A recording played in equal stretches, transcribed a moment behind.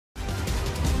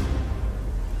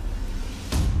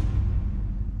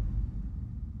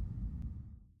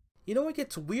You know, it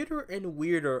gets weirder and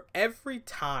weirder every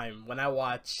time when I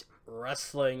watch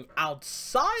wrestling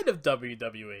outside of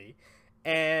WWE,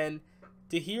 and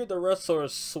to hear the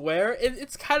wrestlers swear,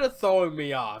 it's kind of throwing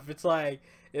me off. It's like,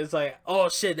 oh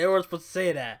shit, they weren't supposed to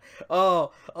say that.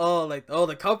 Oh,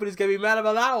 the company's gonna be mad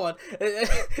about that one.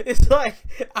 It's like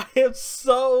I am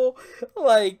so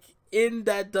like in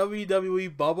that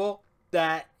WWE bubble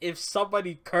that if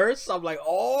somebody curse, I'm like,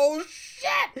 oh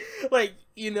shit, like,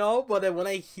 But then when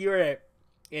I hear it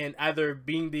in either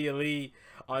Being the Elite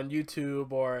on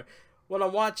YouTube, or when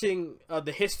I'm watching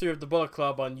the history of the Bullet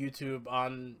Club on YouTube,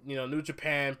 on New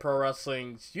Japan Pro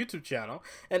Wrestling's YouTube channel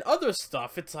and other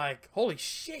stuff, it's like, holy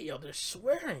shit, yo, they're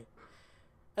swearing.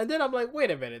 And then I'm like,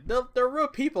 wait a minute, they're real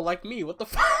people like me. What the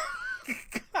fuck?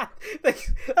 God,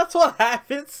 that's what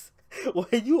happens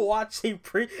when you watch a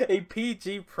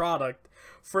PG product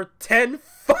for 10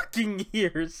 fucking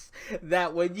years,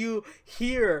 that when you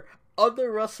hear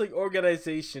other wrestling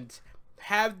organizations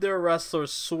have their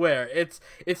wrestlers swear, it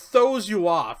throws you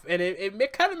off, and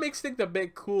it kind of makes things a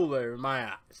bit cooler in my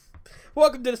eyes.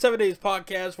 Welcome to the 7 Days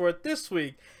Podcast, where this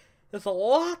week there's a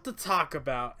lot to talk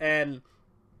about, and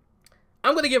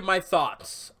I'm going to give my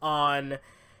thoughts on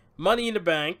Money in the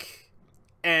Bank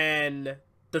and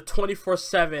the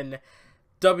 24/7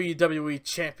 WWE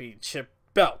Championship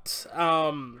belt.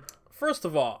 First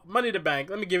of all, Money in the Bank,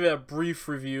 let me give it a brief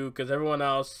review, because everyone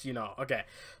else, okay.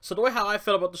 So the way how I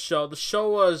felt about the show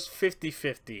was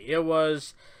 50-50. It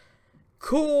was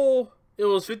cool. It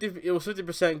was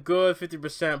 50% good,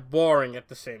 50% boring at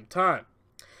the same time.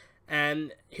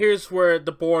 And here's where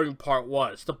the boring part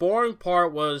was. The boring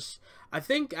part was, I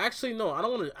think, actually, no, I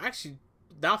don't want to, actually,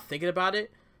 now thinking about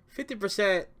it,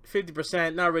 50%,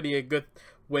 50%, not really a good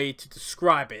way to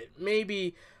describe it.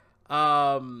 Maybe,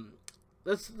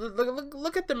 let's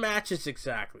look at the matches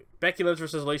exactly. Becky Lynch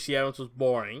versus Lacey Evans was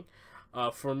boring,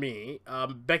 for me.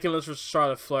 Becky Lynch versus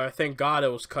Charlotte Flair, thank God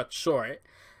it was cut short.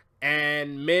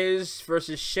 And Miz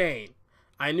versus Shane.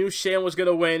 I knew Shane was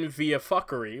gonna win via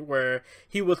fuckery, where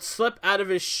he would slip out of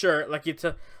his shirt like it's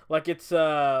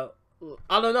I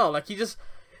don't know, like he just,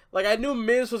 like, I knew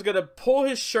Miz was gonna pull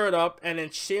his shirt up, and then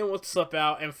Shane would slip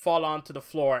out and fall onto the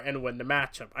floor and win the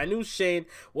matchup. I knew Shane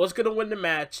was gonna win the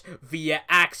match via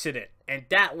accident, and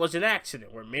that was an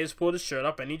accident where Miz pulled his shirt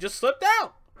up and he just slipped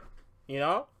out.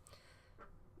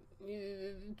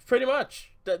 Pretty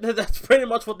much. That's pretty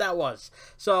much what that was.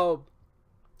 So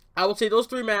I would say those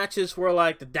three matches were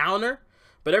like the downer,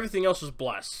 but everything else was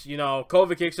blessed.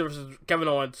 Kofi Kingston versus Kevin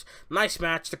Owens, nice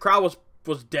match. The crowd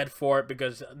was dead for it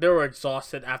because they were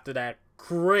exhausted after that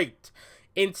great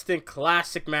instant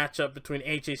classic matchup between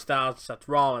AJ Styles and Seth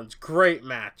Rollins. Great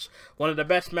match. One of the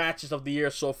best matches of the year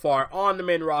so far on the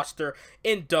main roster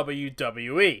in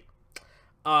WWE.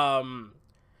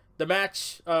 The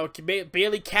match,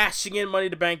 Bayley cashing in Money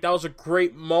in the Bank, that was a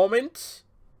great moment.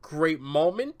 Great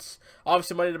moment.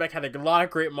 Obviously, Money in the Bank had a lot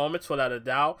of great moments, without a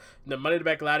doubt. The Money in the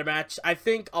Bank ladder match, I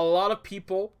think a lot of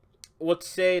people would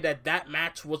say that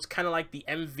match was kind of like the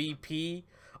MVP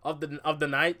of the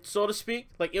night, so to speak.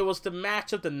 Like, it was the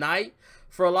match of the night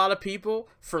for a lot of people.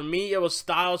 For me, it was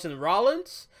Styles and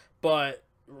Rollins, but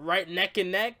right neck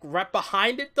and neck, right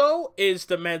behind it though, is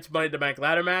the men's Money in the Bank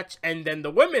ladder match, and then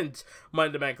the women's Money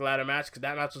in the Bank ladder match, because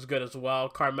that match was good as well.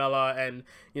 Carmella and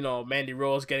Mandy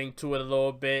Rose getting to it a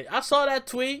little bit. I saw that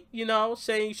tweet,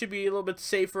 saying you should be a little bit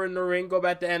safer in the ring, go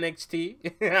back to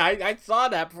NXT. I saw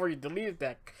that before you deleted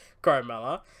that,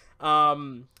 Carmella.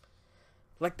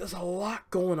 Like, there's a lot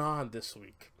going on this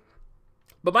week.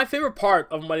 But my favorite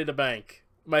part of Money in the Bank,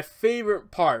 my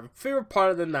favorite part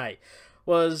of the night,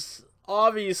 was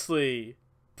obviously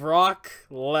Brock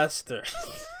Lesnar.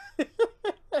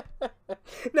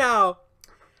 Now,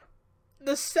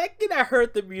 the second I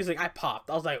heard the music, I popped.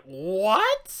 I was like,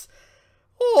 what?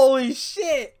 Holy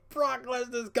shit. Brock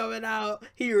Lesnar's coming out.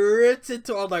 He rips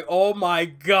into him. I'm like, oh my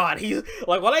god. He's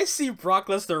like, when I see Brock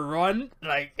Lesnar run,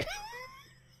 like,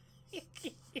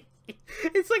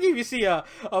 it's like if you see a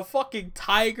fucking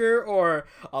tiger or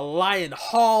a lion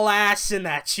haul ass in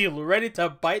at you, ready to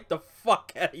bite the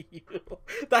fuck out of you.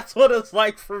 That's what it's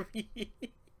like for me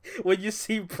when you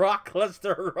see Brock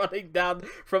Lesnar running down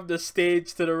from the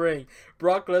stage to the ring.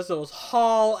 Brock Lesnar was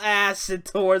haul ass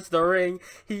towards the ring.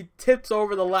 He tips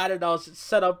over the ladder that was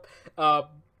set up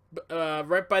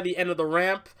right by the end of the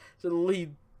ramp. So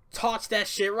he tossed that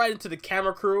shit right into the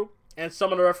camera crew. and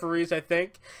some of the referees, I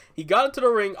think. He got into the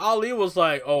ring. Ali was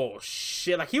like, oh,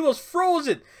 shit. Like, he was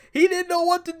frozen. He didn't know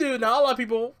what to do. Now, a lot of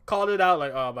people called it out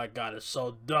like, oh, my God, it's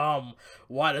so dumb.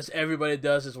 Why does everybody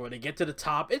does this? When they get to the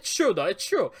top, it's true, though. It's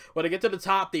true. When they get to the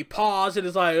top, they pause, and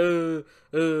it's like,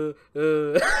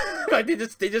 like, they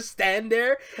just stand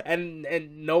there, and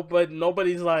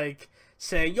nobody's, like,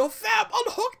 saying, yo, fam,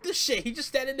 unhook this shit. He just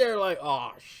standing there like,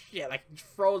 oh shit, like he's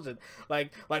frozen.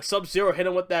 Like Sub-Zero hit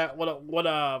him with that one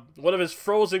of his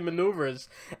frozen maneuvers,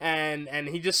 and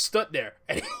he just stood there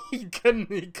and he couldn't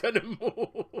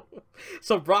move.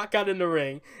 So Brock got in the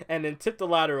ring and then tipped the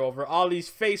ladder over. Ali's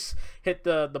face hit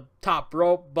the top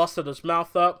rope, busted his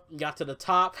mouth up, got to the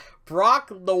top.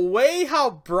 Brock, the way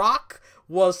how Brock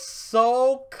was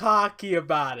so cocky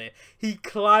about it. He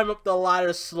climbed up the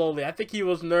ladder slowly. I think he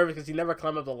was nervous because he never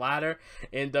climbed up the ladder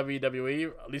in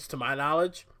WWE, at least to my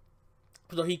knowledge.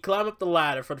 So he climbed up the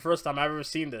ladder for the first time I've ever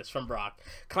seen this from Brock.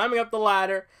 Climbing up the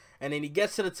ladder, and then he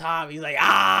gets to the top. He's like,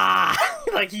 ah!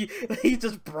 Like he's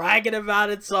just bragging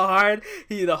about it so hard.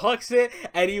 He hooks it,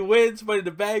 and he wins. But in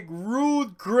the back,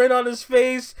 rude grin on his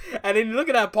face. And then you look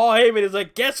at that Paul Heyman. He's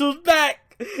like, guess who's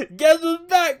back? Guess who's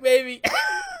back, baby?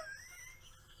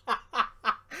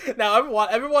 Now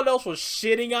everyone else was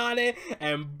shitting on it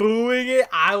and booing it.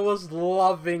 I was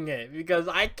loving it because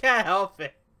I can't help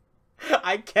it.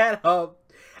 I can't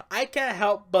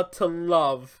help but to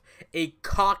love a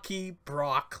cocky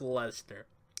Brock Lesnar.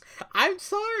 I'm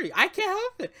sorry, I can't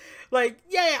help it. Like,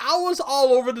 yeah, I was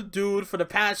all over the dude for the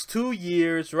past 2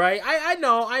 years, right? I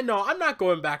know. I'm not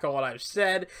going back on what I've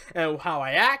said and how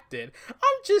I acted.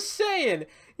 I'm just saying,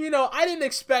 you know, I didn't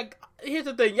expect. Here's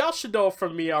the thing, y'all should know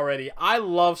from me already. I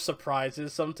love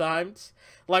surprises sometimes.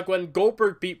 Like when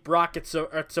Goldberg beat Brock at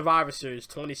Survivor Series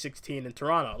 2016 in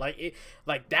Toronto.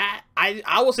 Like that.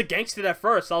 I was against it at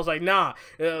first. I was like, nah,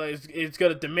 it's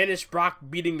gonna diminish Brock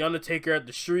beating Undertaker at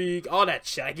the Shriek, all that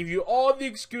shit. I give you all the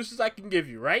excuses I can give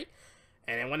you, right?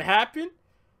 And then when it happened,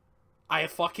 I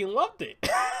fucking loved it.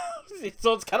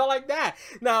 So it's kind of like that.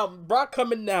 Now, Brock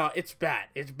coming now, it's bad.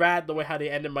 It's bad the way how they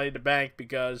ended Money in the Bank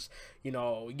because, you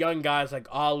know, young guys like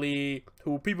Ali,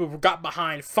 who people got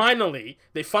behind,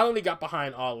 they finally got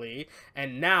behind Ali.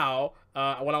 And now,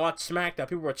 when I watch SmackDown,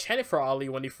 people were chanting for Ali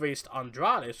when he faced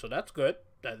Andrade, so that's good.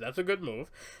 That's a good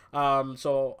move.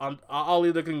 So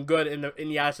Ali looking good in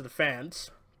the eyes of the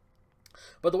fans.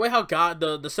 But the way how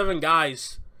the 7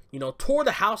 guys, you know, tore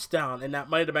the house down in that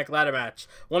Money in the Bank ladder match.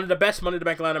 One of the best Money in the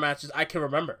Bank ladder matches I can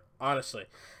remember, honestly.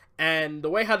 And the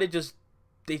way how they just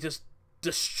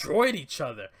destroyed each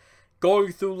other.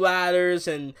 Going through ladders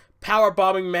and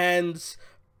powerbombing man's,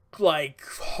 like,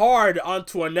 hard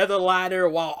onto another ladder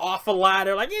while off a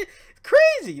ladder. Like, it's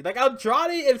crazy. Like,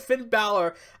 Andrade and Finn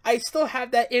Balor, I still have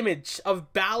that image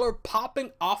of Balor popping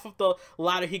off of the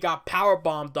ladder he got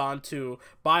powerbombed onto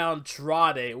by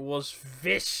Andrade. It was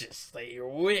vicious. Like,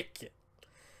 wicked.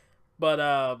 But,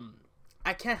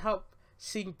 I can't help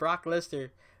seeing Brock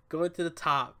Lesnar going to the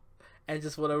top and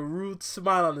just with a rude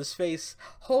smile on his face,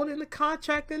 holding the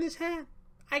contract in his hand.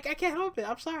 I can't help it.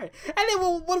 I'm sorry. And then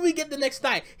what do we get the next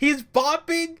night? He's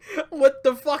bopping with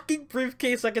the fucking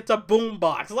briefcase like it's a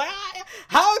boombox. Like,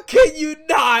 how can you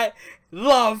not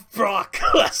love Brock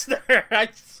Lesnar? I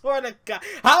swear to God.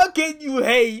 How can you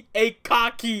hate a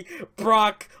cocky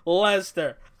Brock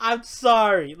Lesnar? I'm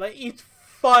sorry. Like, it's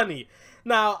funny.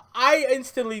 Now, I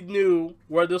instantly knew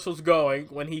where this was going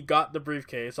when he got the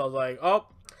briefcase. I was like, oh.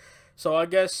 So I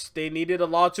guess they needed a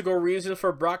logical reason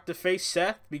for Brock to face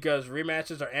Seth because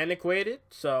rematches are antiquated.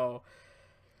 So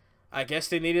I guess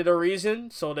they needed a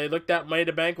reason. So they looked at Money in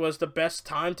the Bank was the best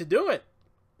time to do it.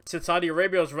 Since Saudi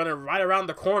Arabia was running right around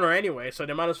the corner anyway. So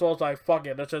they might as well like, fuck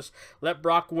it. Let's just let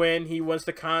Brock win. He wins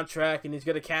the contract and he's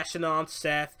going to cash in on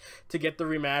Seth to get the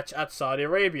rematch at Saudi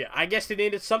Arabia. I guess they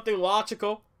needed something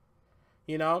logical.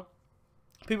 You know?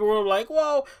 People were like,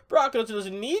 well, Brock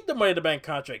doesn't need the Money in the Bank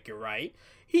contract. You're right.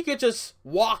 He could just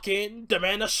walk in,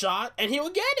 demand a shot, and he will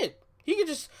get it. He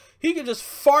could just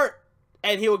fart,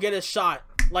 and he will get a shot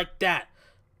like that.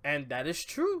 And that is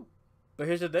true. But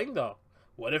here's the thing, though.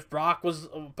 What if Brock was...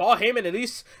 Paul Heyman at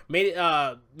least made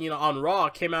it, you know, on Raw,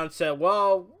 came out and said,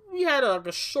 well, we had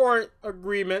a short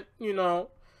agreement, you know.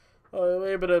 We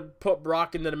were able to put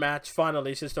Brock into the match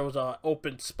finally since there was an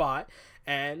open spot.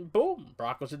 And boom,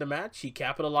 Brock was in the match. He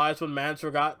capitalized when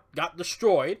Mansoor got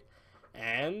destroyed.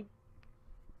 And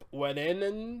went in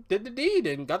and did the deed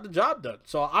and got the job done.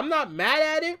 So I'm not mad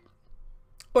at it.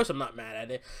 Of course I'm not mad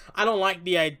at it. I don't like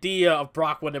the idea of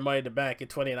Brock winning Money in the Bank in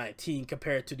 2019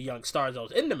 compared to the young stars that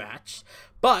was in the match.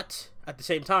 But at the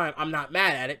same time, I'm not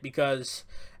mad at it because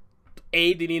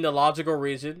A, they need a logical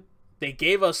reason. They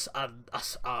gave us a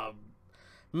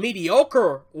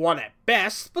mediocre one at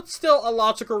best, but still a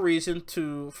logical reason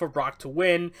for Brock to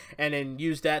win and then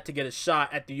use that to get a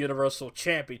shot at the Universal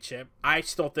Championship. I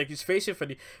still think he's facing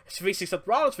Seth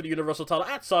Rollins for the Universal title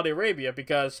at Saudi Arabia,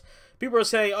 because people are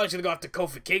saying, oh, he's gonna go after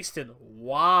Kofi Kingston.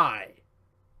 Why?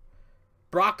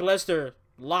 Brock Lesnar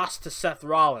lost to Seth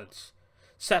Rollins.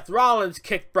 Seth Rollins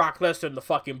kicked Brock Lesnar in the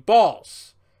fucking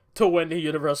balls to win the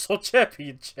Universal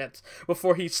Championships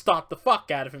before he stomped the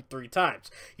fuck out of him 3 times.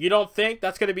 You don't think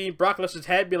that's going to be in Brock Lesnar's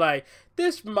head? Be like,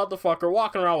 this motherfucker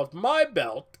walking around with my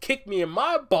belt, kicked me in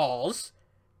my balls,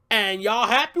 and y'all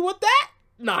happy with that?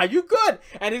 Nah, you good.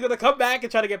 And he's going to come back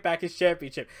and try to get back his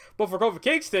championship. But for Kofi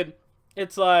Kingston,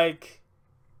 it's like,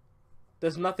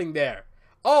 there's nothing there.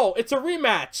 Oh, it's a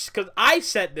rematch, because I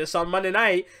said this on Monday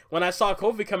night when I saw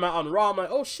Kofi come out on Raw. I'm like,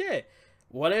 oh shit.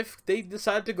 What if they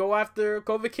decide to go after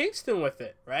Kofi Kingston with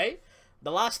it, right?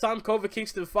 The last time Kofi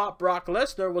Kingston fought Brock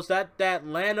Lesnar was that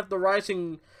Land of the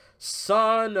Rising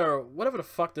Sun, or whatever the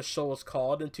fuck the show was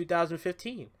called, in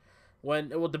 2015.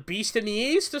 When it was the Beast in the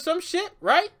East or some shit,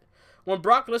 right? When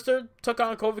Brock Lesnar took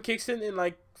on Kofi Kingston in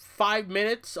like 5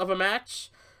 minutes of a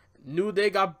match. New Day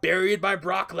got buried by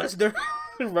Brock Lesnar.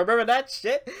 Remember that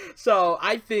shit? So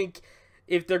I think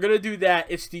if they're gonna do that,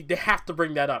 they have to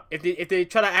bring that up. If they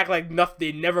try to act like nothing,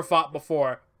 they never fought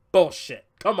before, bullshit.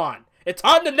 Come on, it's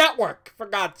on the network, for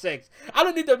God's sakes. I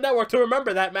don't need the network to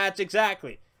remember that match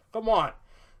exactly. Come on.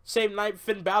 Same night,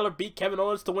 Finn Balor beat Kevin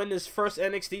Owens to win his first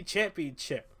NXT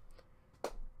championship.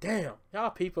 Damn, y'all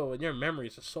people and your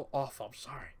memories are so off. I'm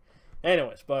sorry.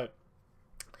 Anyways, but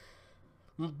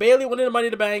Bayley winning the Money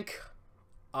in the Bank.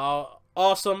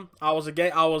 Awesome. I was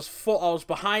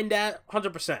behind that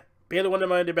 100%. Bayley won the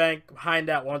Money in the Bank, behind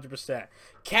that 100%.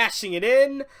 Cashing it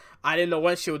in, I didn't know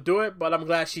when she would do it, but I'm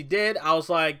glad she did. I was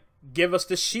like, give us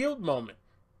the Shield moment,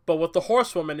 but with the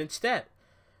Horsewoman instead.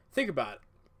 Think about it.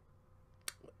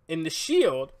 In the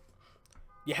Shield,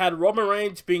 you had Roman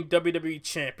Reigns being WWE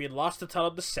Champion, lost the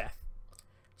title to Seth.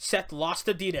 Seth lost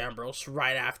to Dean Ambrose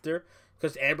right after,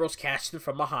 because Ambrose cashed in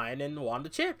from behind and won the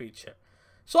championship.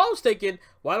 So I was thinking,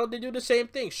 why don't they do the same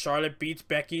thing? Charlotte beats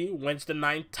Becky, wins the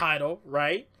 9th title,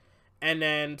 right? And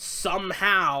then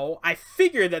somehow, I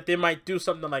figured that they might do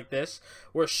something like this,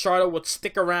 where Charlotte would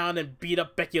stick around and beat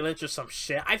up Becky Lynch or some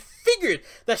shit. I figured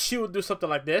that she would do something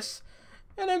like this.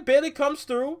 And then Bayley comes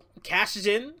through, cashes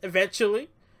in eventually,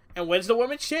 and wins the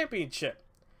Women's Championship.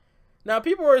 Now,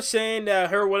 people were saying that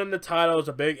her winning the title is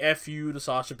a big FU to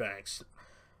Sasha Banks.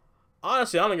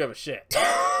 Honestly, I don't give a shit.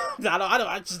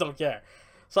 I just don't care.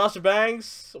 Sasha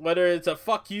Banks, whether it's a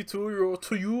fuck you to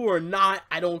you or not,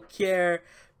 I don't care.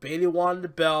 Bayley won the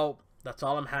belt. That's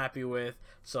all I'm happy with.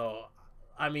 So,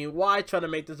 I mean, why try to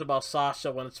make this about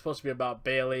Sasha when it's supposed to be about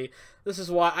Bayley? This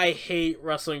is why I hate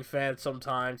wrestling fans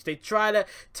sometimes. They try to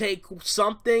take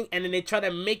something and then they try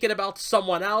to make it about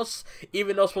someone else,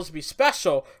 even though it's supposed to be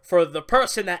special for the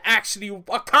person that actually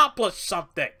accomplished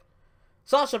something.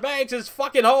 Sasha Banks is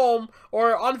fucking home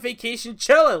or on vacation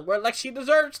chilling, where like she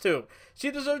deserves to. She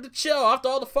deserves to chill after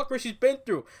all the fuckery she's been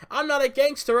through. I'm not a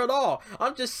gangster at all.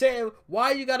 I'm just saying,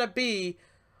 why you gotta be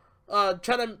trying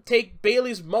to take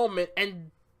Bayley's moment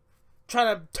and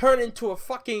trying to turn into a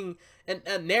fucking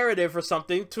a narrative or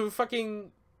something to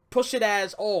fucking push it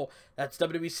as, oh, that's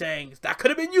WWE saying that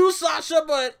could have been you, Sasha,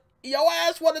 but your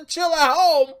ass want to chill at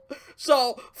home,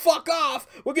 so fuck off.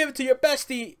 We'll give it to your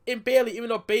bestie in Bayley, even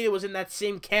though Bayley was in that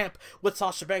same camp with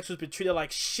Sasha Banks, who's been treated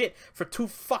like shit for 2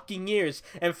 fucking years,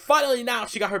 and finally now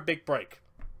she got her big break.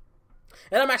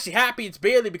 And I'm actually happy it's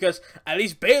Bayley, because at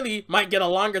least Bayley might get a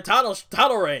longer title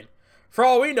reign. For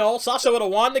all we know, Sasha would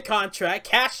have won the contract,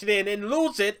 cashed it in, and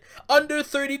lose it under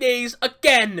 30 days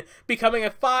again, becoming a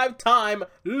 5-time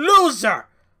loser.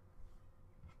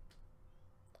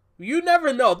 You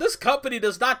never know. This company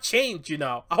does not change, you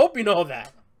know. I hope you know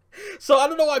that. So I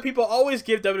don't know why people always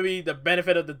give WWE the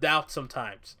benefit of the doubt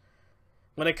sometimes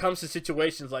when it comes to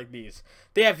situations like these.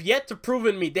 They have yet to prove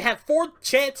in me. They had 4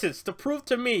 chances to prove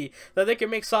to me that they can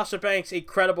make Sasha Banks a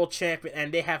credible champion,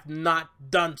 and they have not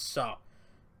done so.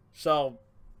 So,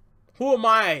 who am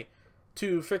I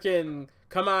to freaking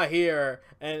come out here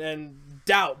and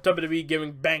doubt WWE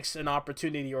giving Banks an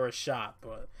opportunity or a shot?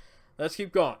 But let's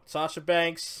keep going. Sasha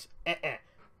Banks,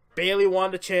 Bayley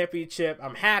won the championship.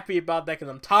 I'm happy about that because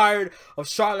I'm tired of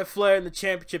Charlotte Flair in the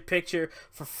championship picture.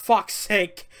 For fuck's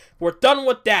sake, we're done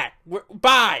with that.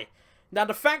 Bye. Now,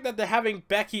 the fact that they're having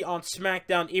Becky on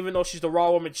SmackDown, even though she's the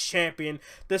Raw Women's Champion,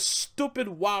 this stupid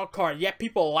wild card, yet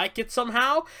people like it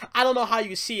somehow. I don't know how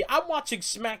you see it. I'm watching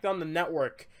SmackDown the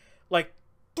network like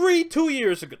 2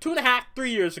 years ago, 2.5,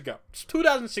 3 years ago. It's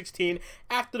 2016,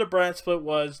 after the brand split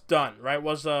was done, right?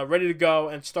 Was ready to go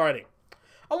and starting.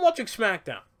 I'm watching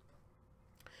SmackDown.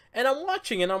 And I'm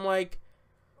watching and I'm like,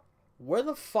 where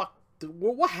the fuck,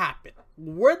 what happened?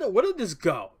 Where did this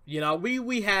go? You know,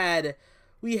 we had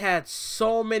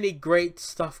so many great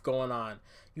stuff going on.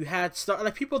 You had stuff,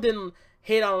 like, people didn't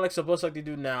hate on Alexa Bliss like they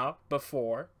do now.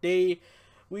 Before, we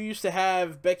used to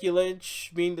have Becky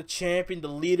Lynch being the champion, the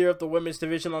leader of the women's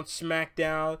division on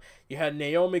SmackDown. You had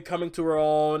Naomi coming to her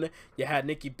own. You had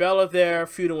Nikki Bella there,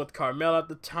 feuding with Carmella at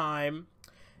the time.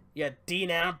 You had Dean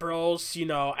Ambrose, you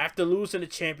know, after losing the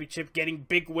championship, getting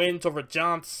big wins over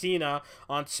John Cena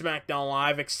on SmackDown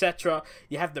Live, etc.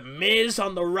 You have The Miz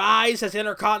on the rise as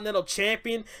Intercontinental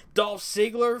Champion. Dolph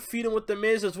Ziggler feuding with The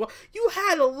Miz as well. You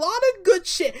had a lot of good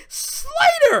shit.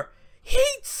 Slater!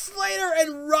 Heath Slater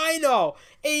and Rhino,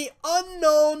 a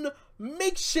unknown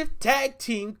makeshift tag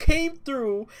team, came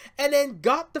through and then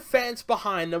got the fans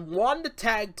behind them, won the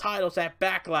tag titles at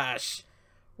Backlash.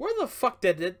 Where the fuck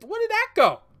where did that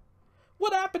go?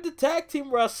 What happened to tag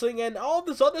team wrestling and all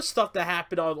this other stuff that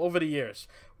happened over the years?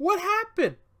 What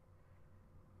happened?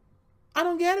 I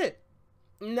don't get it.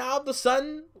 Now all of a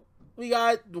sudden, we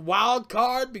got wild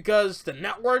card because the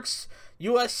networks,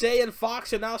 USA and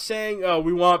Fox, are now saying, oh,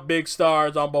 we want big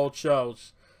stars on both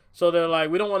shows. So they're like,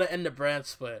 we don't want to end the brand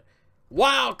split.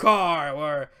 Wild card,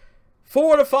 where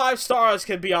 4 to 5 stars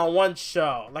can be on one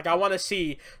show. Like, I want to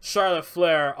see Charlotte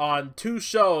Flair on 2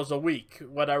 shows a week,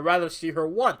 when I'd rather see her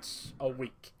once a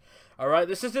week. Alright,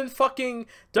 this isn't fucking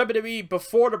WWE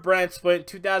before the brand split in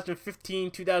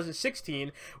 2015,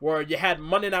 2016, where you had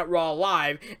Monday Night Raw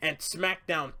live and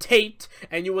SmackDown taped,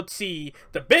 and you would see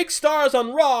the big stars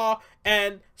on Raw,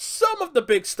 and some of the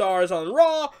big stars on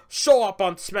Raw show up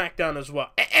on SmackDown as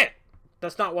well.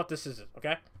 That's not what this is,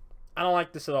 okay? I don't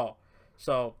like this at all.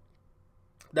 So,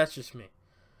 that's just me.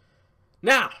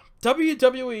 Now,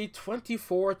 WWE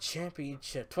 24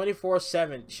 Championship,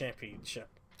 24/7 Championship.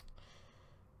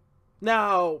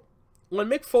 Now, when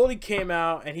Mick Foley came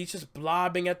out and he's just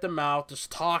blobbing at the mouth,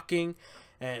 just talking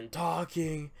and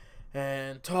talking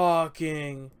and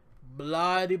talking,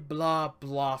 blah blah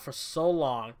blah for so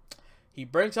long, he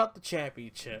brings out the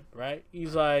championship, right?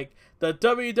 He's like, the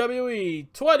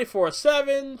WWE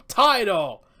 24/7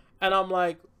 title. And I'm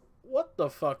like, what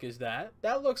the fuck is that?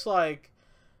 That looks like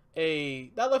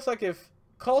if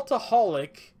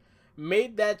Cultaholic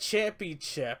made that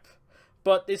championship,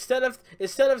 but instead of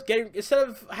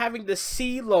having the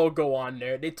C logo on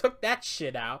there, they took that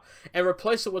shit out and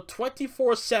replaced it with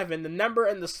 24/7, the number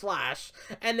and the slash,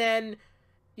 and then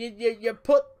you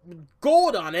put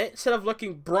gold on it instead of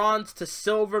looking bronze to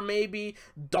silver, maybe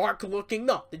dark looking.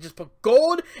 No, they just put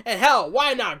gold, and hell,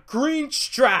 why not green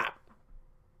strap?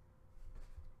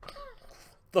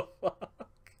 The fuck?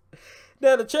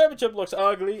 Now the championship looks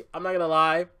ugly. I'm not gonna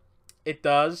lie. It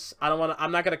does. I'm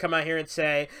not gonna come out here and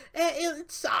say,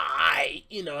 it's alright,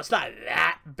 you know, it's not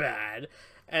that bad.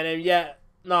 And then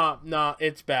no,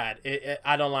 it's bad.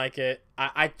 I don't like it.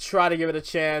 I try to give it a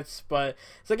chance, but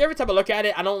it's like every time I look at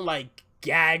it, I don't like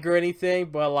gag or anything,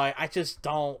 but like I just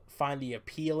don't find the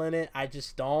appeal in it. I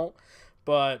just don't.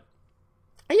 But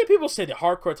I hear people say the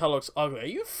hardcore title looks ugly. Are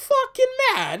you fucking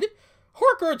mad?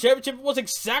 Hardcore championship was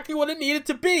exactly what it needed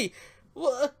to be.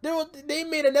 Well, they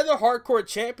made another hardcore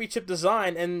championship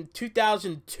design in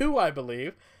 2002, I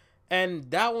believe,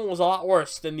 and that one was a lot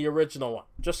worse than the original one.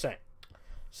 Just saying.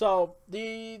 So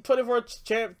the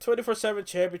 24/7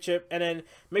 championship, and then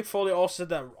Mick Foley also said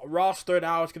that Raw's third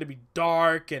hour is gonna be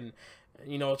dark, and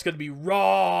you know it's gonna be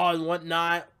raw and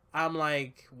whatnot. I'm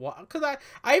like, what? Because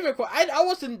I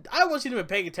wasn't even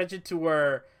paying attention to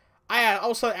where I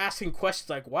also asking questions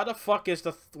like, why the fuck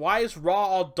why is Raw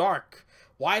all dark?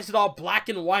 Why is it all black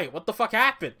and white? What the fuck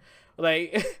happened?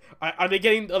 Like, are they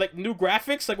getting like new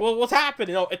graphics? Like, well, what's happening?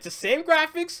 You know, it's the same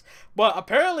graphics, but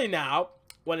apparently now,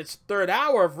 when it's third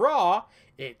hour of Raw,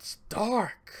 it's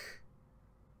dark.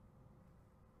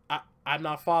 I'm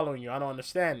not following you. I don't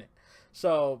understand it.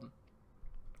 So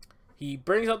he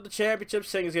brings up the championship,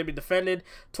 saying it's gonna be defended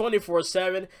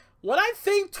 24/7. When I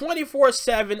think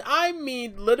 24/7, I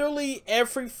mean literally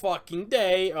every fucking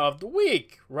day of the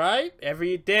week, right?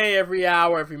 Every day, every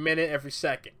hour, every minute, every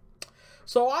second.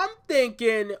 So I'm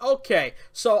thinking, okay,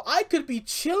 so I could be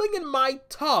chilling in my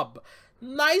tub,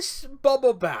 nice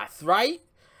bubble bath, right?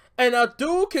 And a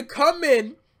dude could come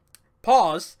in,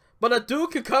 pause, but a dude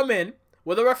could come in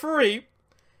with a referee,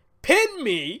 pin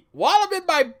me while I'm in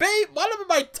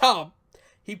my tub.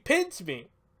 He pins me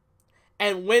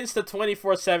and wins the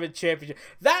 24/7 championship.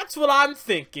 That's what I'm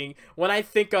thinking when I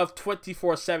think of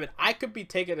 24/7. I could be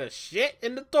taking a shit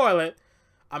in the toilet.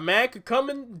 A man could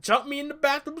come and jump me in the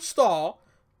bathroom stall.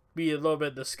 Be a little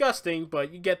bit disgusting,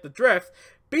 but you get the drift.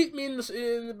 beat me in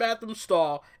the bathroom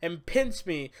stall, and pins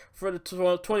me for the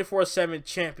 24/7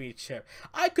 championship.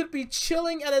 I could be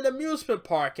chilling at an amusement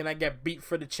park and I get beat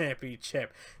for the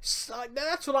championship. So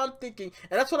that's what I'm thinking,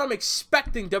 and that's what I'm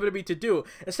expecting WWE to do.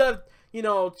 Instead of, you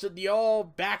know, the all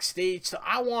backstage, so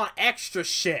I want extra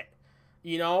shit.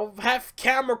 You know, have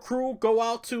camera crew go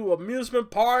out to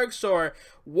amusement parks or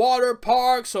water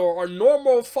parks or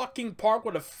normal fucking park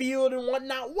with a field and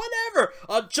whatnot. Whatever.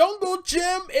 A jungle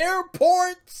gym,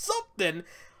 airport, something.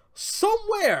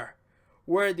 Somewhere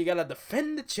where they gotta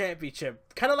defend the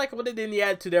championship. Kind of like what they did in the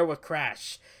Attitude Era with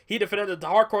Crash. He defended the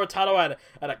hardcore title at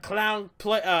a clown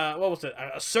play, what was it?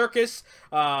 A circus,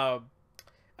 at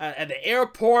the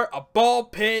airport, a ball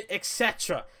pit,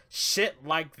 etc. Shit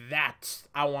like that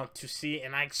I want to see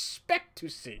and I expect to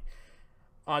see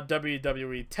on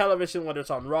WWE television, whether it's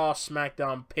on Raw,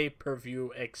 SmackDown,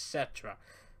 pay-per-view, etc.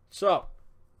 So,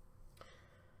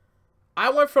 I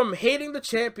went from hating the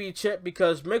championship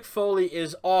because Mick Foley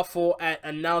is awful at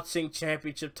announcing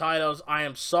championship titles. I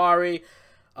am sorry.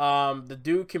 The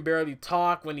dude can barely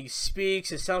talk when he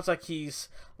speaks. It sounds like he's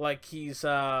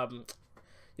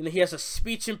you know, he has a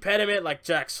speech impediment like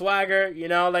Jack Swagger, you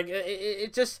know, like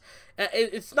it's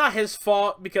not his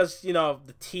fault because, you know,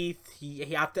 the teeth,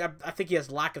 I think he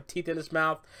has lack of teeth in his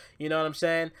mouth, you know what I'm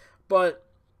saying? But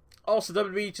also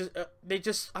WWE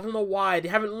I don't know why they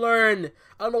haven't learned.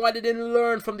 I don't know why they didn't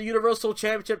learn from the Universal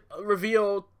Championship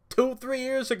reveal 2-3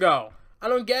 years ago. I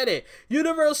don't get it.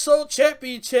 Universal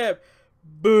Championship.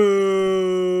 Boo.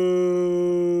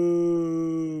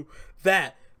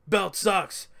 That belt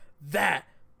sucks. That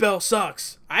belt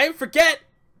sucks. I ain't forget.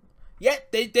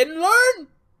 Yet they didn't learn.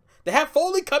 They have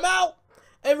Foley come out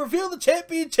and reveal the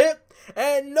championship,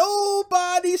 and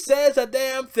nobody says a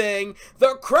damn thing.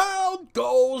 The crowd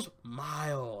goes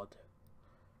mild.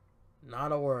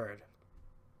 Not a word.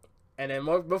 And then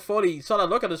before he saw that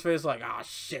look on his face, like, oh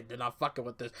shit, they're not fucking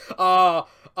with this. Yeah,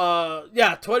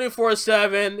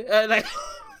 24/7. Like,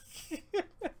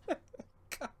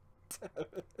 God damn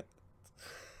it.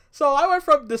 So I went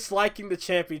from disliking the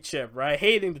championship, right,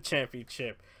 hating the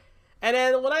championship, and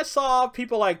then when I saw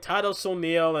people like Titus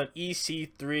O'Neil and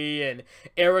EC3 and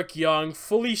Eric Young,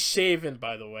 fully shaven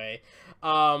by the way,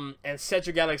 and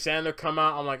Cedric Alexander come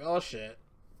out, I'm like, oh shit.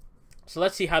 So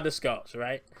let's see how this goes,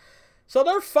 right? So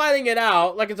they're fighting it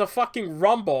out like it's a fucking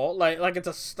rumble, like it's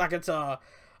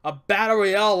a battle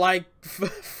royale like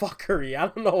fuckery. I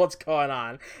don't know what's going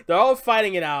on. They're all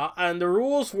fighting it out, and the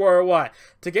rules were what?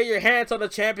 To get your hands on the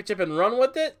championship and run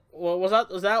with it. Well, was that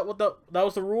what that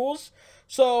was the rules?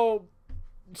 So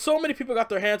many people got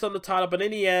their hands on the title, but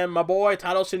in the end, my boy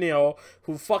Titus O'Neil,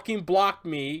 who fucking blocked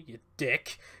me, you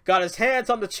dick, got his hands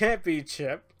on the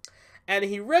championship. And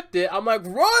he ripped it. I'm like,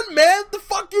 run, man! The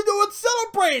fuck you doing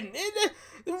celebrating?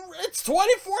 It's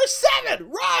 24/7!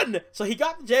 Run! So he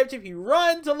got the championship. He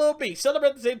runs a little bit. He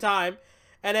celebrated at the same time.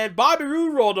 And then Bobby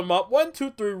Roode rolled him up. 1,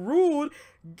 2, 3. Roode.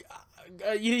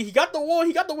 He got the win.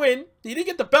 He didn't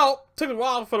get the belt. Took a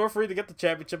while for the referee to get the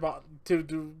championship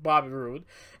to Bobby Roode.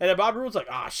 And then Bobby Roode's like,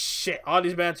 ah, shit. All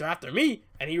these men are after me.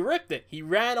 And he ripped it. He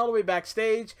ran all the way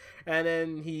backstage. And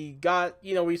then he got,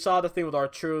 you know, we saw the thing with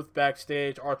R-Truth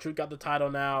backstage. R-Truth got the title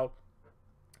now.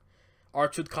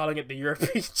 R-Truth calling it the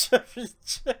European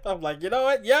Championship. I'm like, you know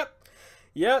what? Yep,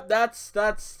 that's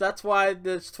why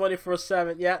this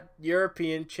 24/7. Yep,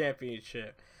 European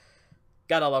Championship.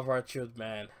 Gotta love R-Truth,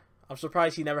 man. I'm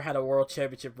surprised he never had a World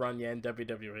Championship run yet in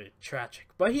WWE. Tragic.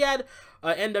 But he had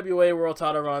an NWA World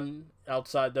Title run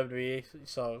outside WWE,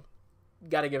 so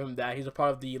gotta give him that. He's a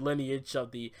part of the lineage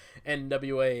of the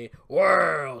NWA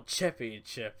World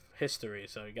Championship history,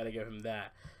 so you gotta give him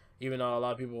that. Even though a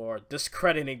lot of people are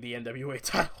discrediting the NWA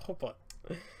title, but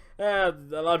a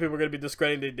lot of people are going to be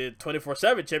discrediting the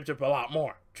 24/7 championship a lot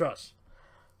more. Trust.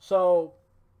 So,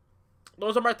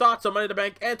 those are my thoughts on Money in the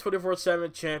Bank and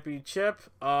 24/7 championship.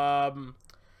 I'm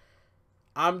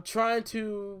trying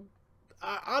to...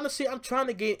 honestly, I'm trying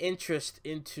to gain interest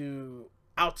into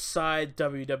outside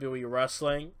WWE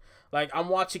wrestling. Like, I'm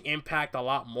watching Impact a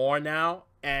lot more now,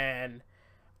 and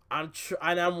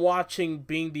I'm watching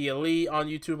Being the Elite on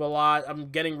YouTube a lot. I'm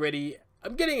getting ready.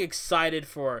 I'm getting excited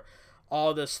for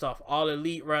all this stuff. All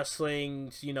Elite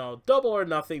Wrestling, you know, Double or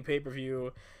Nothing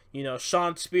pay-per-view. You know,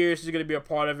 Sean Spears is going to be a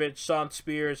part of it. Sean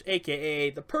Spears,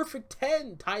 a.k.a. the Perfect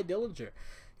 10, Ty Dillinger.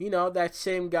 You know, that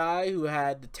same guy who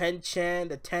had the 10 chant,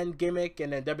 the 10 gimmick,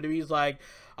 and then WWE's like,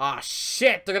 ah,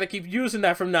 shit, they're going to keep using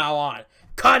that from now on.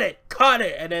 Cut it.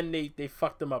 And then they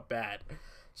fucked him up bad.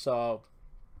 So...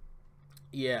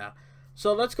 yeah,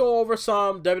 so let's go over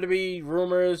some WWE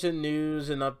rumors and news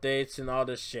and updates and all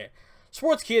this shit.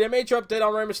 Sports Key, a major update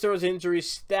on Rey Mysterio's injury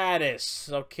status.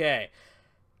 Okay,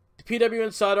 The PW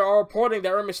Insider are reporting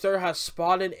that Rey Mysterio has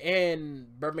spotted in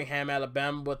Birmingham,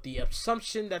 Alabama, with the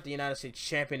assumption that the United States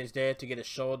Champion is there to get his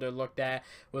shoulder looked at,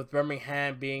 with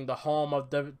Birmingham being the home of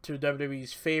two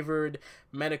WWE's favored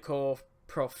medical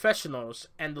professionals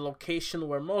and the location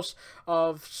where most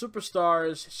of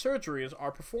superstars' surgeries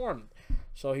are performed.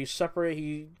 So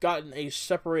he gotten a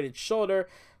separated shoulder,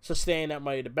 sustained at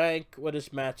Money in the Bank with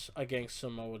his match against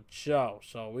Samoa Joe.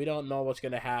 So we don't know what's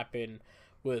gonna happen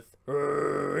with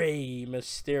Rey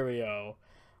Mysterio.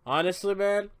 Honestly,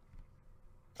 man,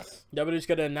 WWE's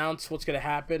gonna announce what's gonna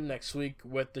happen next week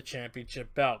with the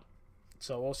championship belt.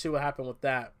 So we'll see what happens with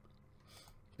that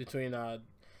between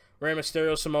Rey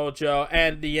Mysterio, Samoa Joe,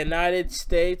 and the United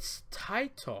States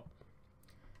title.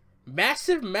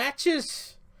 Massive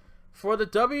matches for the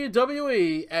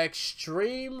WWE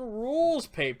Extreme Rules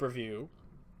pay-per-view.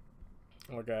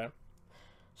 Okay.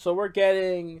 So we're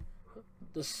getting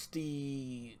the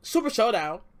Super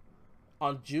Showdown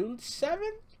on June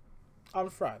 7th on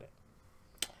Friday.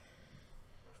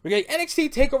 We're getting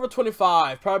NXT TakeOver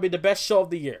 25. Probably the best show of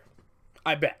the year.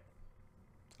 I bet.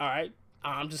 Alright.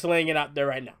 I'm just laying it out there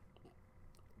right now.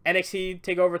 NXT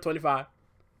TakeOver 25.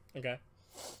 Okay.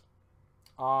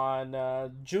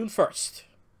 On June 1st.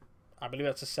 I believe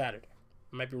that's a Saturday.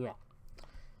 I might be wrong.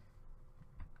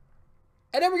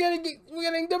 And then we're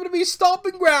getting WWE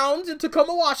Stomping Grounds in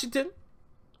Tacoma, Washington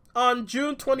on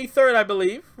June 23rd, I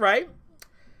believe, right?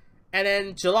 And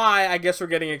then July, I guess we're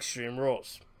getting Extreme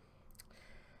Rules.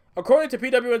 According to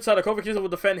PW Insider, Kofi Kingston will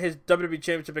defend his WWE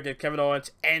Championship against Kevin Owens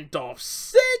and Dolph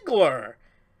Ziggler.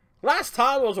 Last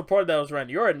time it was reported that it was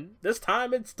Randy Orton. This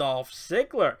time it's Dolph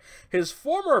Ziggler, his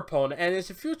former opponent and his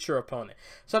future opponent.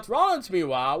 Seth Rollins,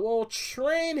 meanwhile, will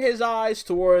train his eyes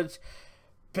towards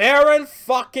Baron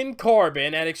fucking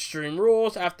Corbin at Extreme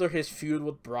Rules after his feud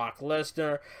with Brock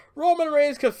Lesnar. Roman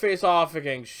Reigns could face off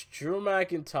against Drew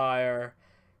McIntyre,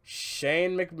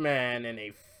 Shane McMahon in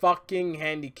a fucking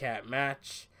handicap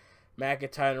match.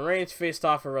 McIntyre and Reigns faced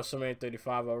off at WrestleMania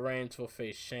 35, while Reigns will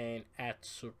face Shane at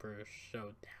Super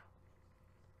Showdown.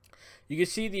 You can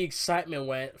see the excitement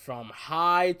went from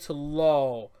high to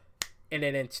low in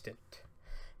an instant.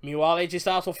 Meanwhile, AJ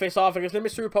Styles will face off against the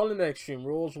mystery opponent in Extreme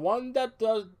Rules, one that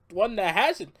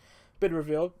hasn't been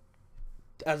revealed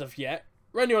as of yet.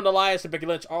 Randy Orton, Elias, and Becky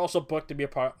Lynch are also booked to be a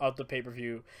part of the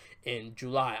pay-per-view in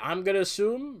July. I'm gonna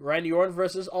assume Randy Orton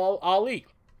versus Ali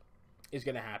is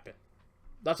gonna happen.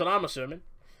 That's what I'm assuming.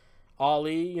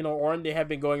 Ali, Orton, they have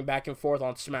been going back and forth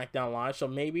on SmackDown Live, so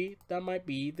maybe that might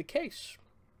be the case.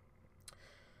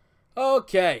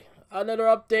 Okay, another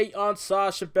update on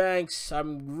Sasha Banks.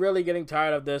 I'm really getting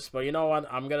tired of this, but you know what?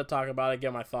 I'm going to talk about it,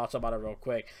 get my thoughts about it real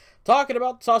quick. Talking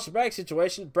about the Sasha Banks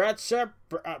situation, Brad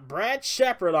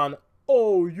Shepard on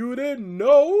Oh You Didn't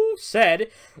Know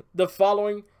said the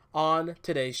following on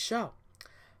today's show.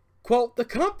 Quote, the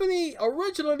company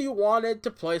originally wanted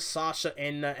to place Sasha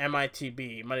in the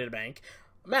MITB, Money in the Bank,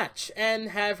 match and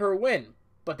have her win,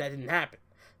 but that didn't happen.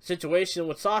 The situation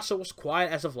with Sasha was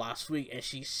quiet as of last week, and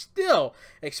she's still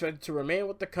expected to remain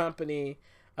with the company,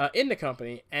 in the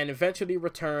company, and eventually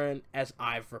return, as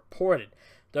I've reported.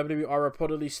 WWE are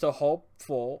reportedly still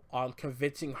hopeful on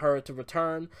convincing her to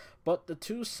return, but the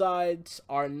two sides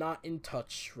are not in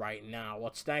touch right now.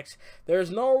 What's next?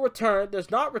 There's not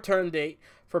return date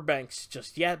for Banks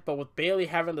just yet, but with Bayley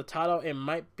having the title, it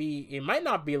might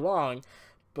not be long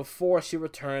before she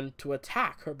returned to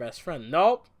attack her best friend.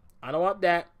 Nope, I don't want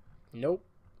that. Nope.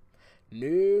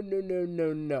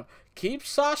 No. Keep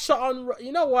Sasha on.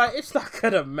 You know what? It's not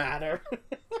gonna matter.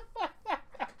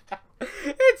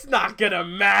 It's not gonna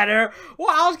matter. Well,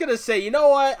 I was gonna say, you know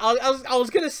what? I was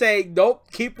gonna say, nope.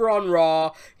 Keep her on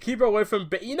Raw. Keep her away from.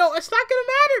 It's not gonna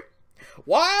matter.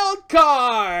 Wild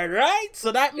card, right?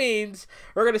 So that means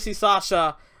we're gonna see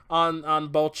Sasha on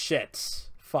both shits.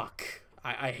 Fuck.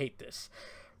 I hate this.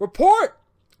 Report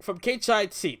from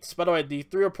Cage-Side Seats. By the way, the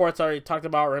three reports I already talked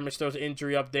about: Rey Mysterio's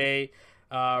injury update,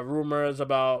 rumors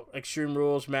about Extreme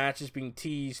Rules matches being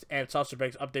teased, and Sasha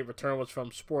Banks' update return was from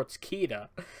Sportskeeda.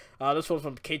 This one's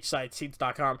from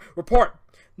CagesideSeats.com. Report: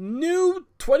 new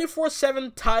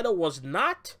 24/7 title was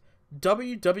not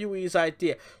WWE's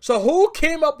idea. So who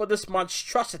came up with this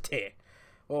monstrosity?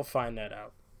 We'll find that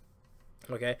out.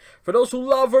 Okay, for those who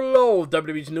love or loathe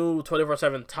WWE's new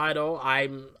 24/7 title,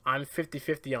 I'm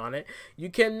 50-50 on it. You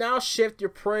can now shift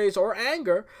your praise or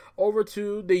anger over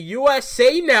to the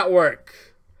USA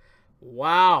Network.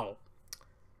 Wow.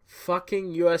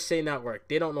 Fucking USA Network.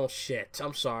 They don't know shit.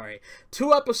 I'm sorry.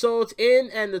 2 episodes in,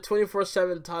 and the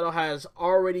 24/7 title has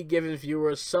already given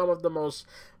viewers some of the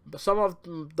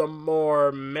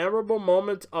more memorable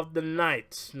moments of the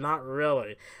night. Not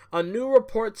really. A new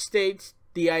report states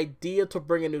the idea to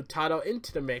bring a new title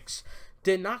into the mix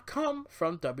did not come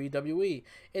from WWE.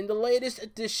 In the latest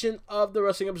edition of the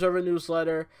Wrestling Observer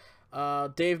newsletter,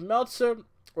 Dave Meltzer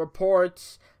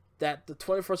reports that the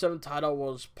 24/7 title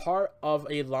was part of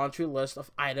a laundry list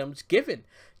of items given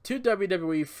to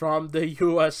WWE from the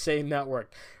USA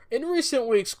Network. In recent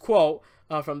weeks, quote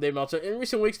from Dave Meltzer, in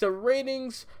recent weeks, the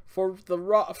ratings for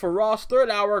Raw's third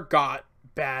hour got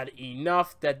bad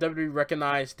enough that WWE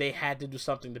recognized they had to do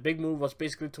something. The big move was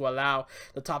basically to allow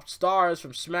the top stars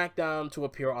from SmackDown to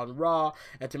appear on Raw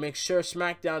and to make sure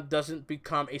SmackDown doesn't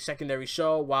become a secondary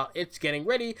show while it's getting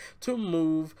ready to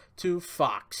move to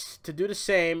Fox. To do the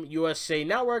same, USA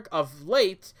Network of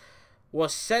late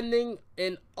was sending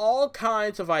in all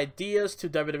kinds of ideas to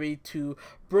WWE to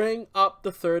bring up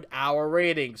the third hour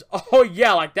ratings. Oh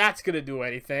yeah, like that's gonna do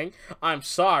anything. I'm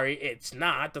sorry, it's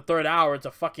not. The third hour is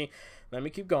a fucking... Let me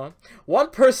keep going. One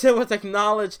person with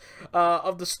knowledge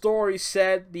of the story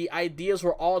said the ideas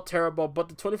were all terrible, but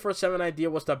the 24/7 idea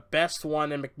was the best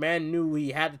one, and McMahon knew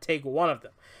he had to take one of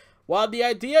them. While the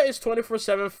idea is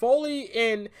 24/7, Foley,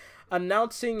 in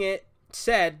announcing it,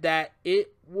 said that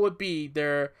it would be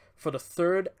there for the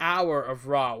third hour of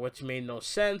Raw, which made no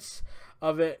sense.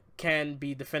 Of it can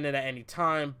be defended at any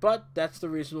time, but that's the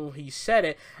reason he said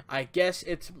it. I guess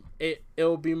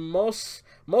it'll be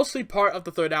mostly part of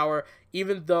the third hour,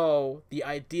 even though the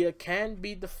idea can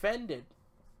be defended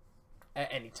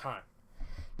at any time.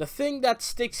 The thing that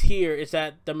sticks here is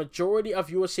that the majority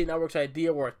of USA Network's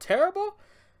idea were terrible.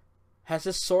 Has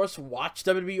this source watched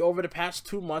WWE over the past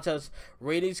 2 months as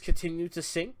ratings continue to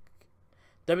sink?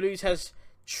 WWE has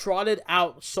trotted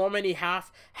out so many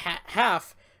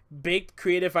half-baked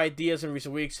creative ideas in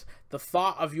recent weeks. The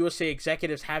thought of USA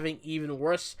executives having even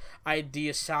worse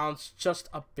ideas sounds just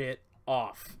a bit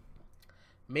off.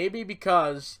 Maybe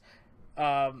because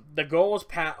the goals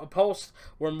posts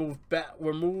were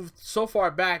moved so far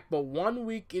back, but 1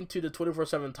 week into the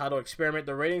 24/7 title experiment,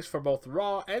 the ratings for both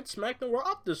Raw and SmackDown were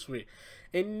up this week.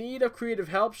 In need of creative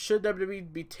help, should WWE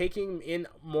be taking in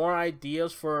more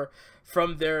ideas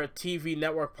from their TV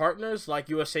network partners like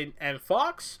USA and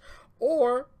Fox,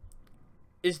 or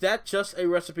is that just a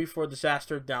recipe for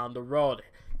disaster down the road?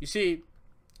 You see,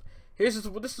 this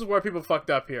is where people fucked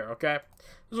up here, okay?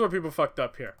 This is where people fucked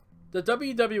up here. The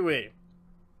WWE,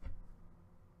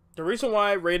 the reason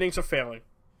why ratings are failing,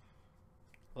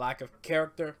 lack of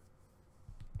character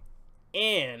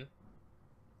and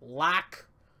lack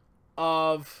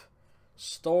of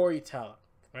storytelling,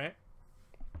 right?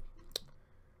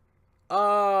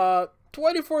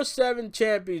 24/7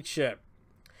 championship.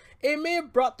 It may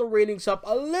have brought the ratings up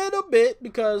a little bit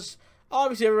because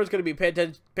obviously everyone's going to be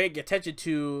paying attention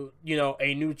to, you know,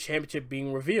 a new championship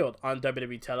being revealed on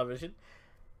WWE television.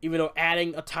 Even though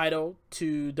adding a title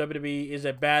to WWE is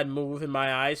a bad move in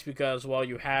my eyes because, well,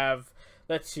 you have,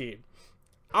 let's see,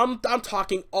 I'm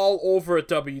talking all over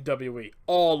WWE,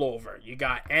 all over. You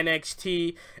got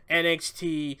NXT,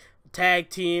 NXT Tag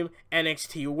Team,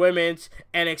 NXT Women's,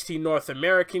 NXT North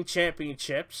American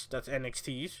Championships. That's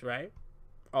NXT's, right?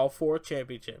 All 4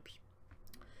 championships.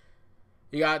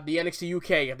 You got the NXT UK,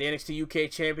 you got the NXT UK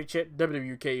Championship,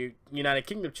 WWE UK United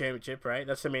Kingdom Championship, right?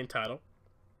 That's the main title.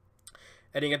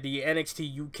 And you got the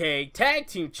NXT UK Tag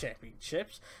Team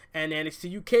Championships and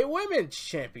NXT UK Women's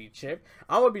Championship.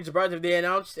 I would be surprised if they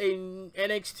announced a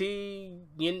NXT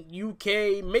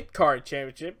UK Mid-Card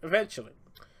Championship eventually.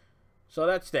 So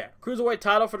that's there. Cruiserweight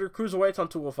title for the Cruiserweights on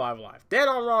 205 Live. Then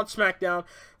on Raw and SmackDown,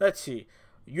 let's see.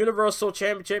 Universal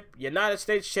Championship, United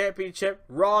States Championship,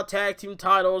 Raw Tag Team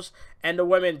titles, and the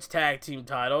Women's Tag Team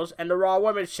titles, and the Raw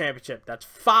Women's Championship. That's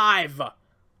 5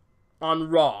 on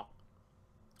Raw.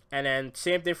 And then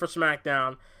same thing for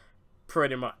SmackDown,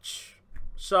 pretty much.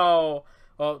 So,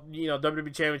 well, you know,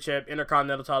 WWE Championship,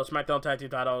 Intercontinental title, SmackDown Tag Team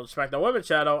title, SmackDown Women's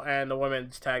title, and the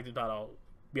Women's Tag Team title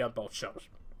be on both shows.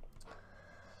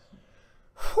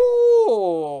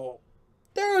 Whew.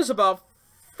 There's about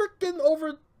freaking over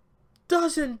a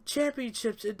dozen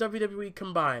championships in WWE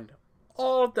combined.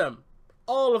 All of them,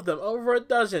 over a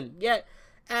dozen. Yet,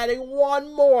 adding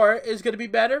one more is going to be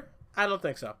better? I don't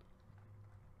think so.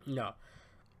 No.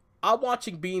 I'm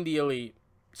watching Being the Elite.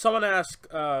 Someone asked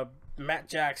Matt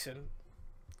Jackson,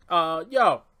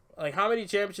 yo, like how many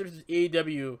championships does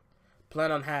AEW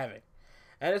plan on having?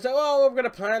 And it's like, well, we're going to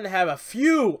plan to have a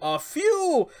few,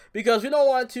 because we don't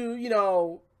want to, you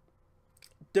know,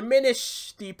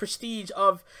 diminish the prestige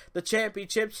of the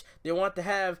championships. They want to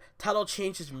have title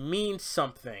changes mean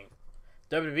something.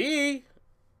 WWE,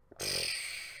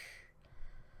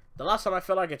 the last time I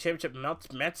felt like a championship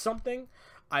meant something,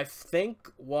 I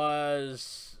think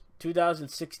was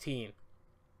 2016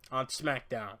 on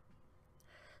SmackDown.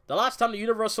 The last time the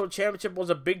Universal Championship was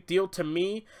a big deal to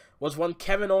me was when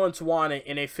Kevin Owens won it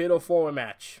in a Fatal 4-Way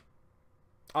match.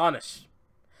 Honest.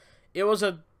 It was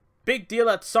a big deal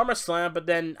at SummerSlam, but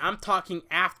then I'm talking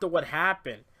after what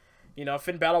happened. You know,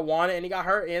 Finn Balor won it and he got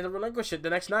hurt and relinquished it the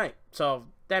next night. So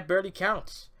that barely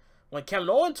counts. When Kevin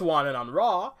Owens won it on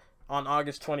Raw on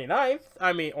August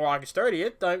 29th, or August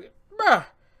 30th, bruh,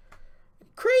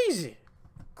 crazy.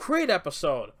 Great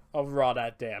episode of Raw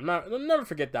that day. I'll never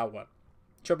forget that one.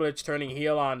 Triple H turning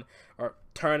on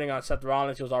Seth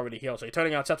Rollins. He was already heel, so he's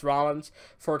turning on Seth Rollins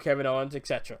for Kevin Owens,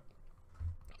 etc.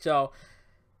 So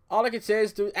all I can say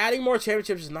is, dude, adding more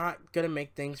championships is not gonna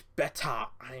make things better.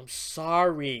 I'm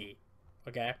sorry.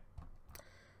 Okay.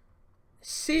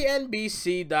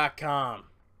 CNBC.com.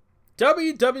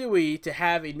 WWE to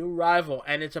have a new rival,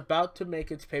 and it's about to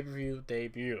make its pay-per-view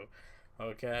debut.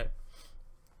 Okay.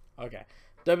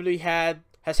 WWE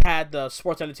has had the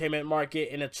sports entertainment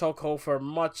market in a chokehold for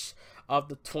much of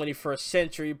the 21st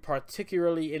century,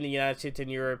 particularly in the United States and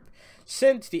Europe,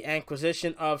 since the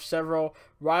acquisition of several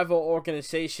rival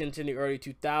organizations in the early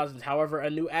 2000s. However, a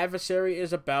new adversary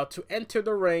is about to enter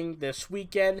the ring this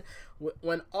weekend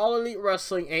when All Elite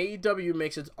Wrestling AEW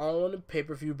makes its own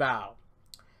pay-per-view bout.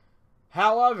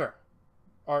 However,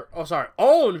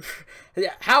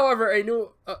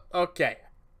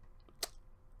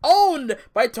 owned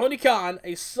by Tony Khan,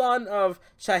 a son of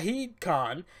Shahid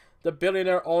Khan, the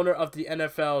billionaire owner of the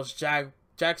NFL's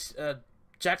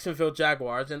Jacksonville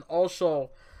Jaguars, and also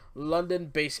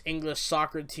London-based English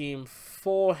soccer team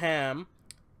Fulham?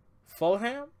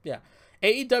 Yeah.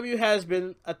 AEW has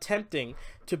been attempting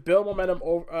to build momentum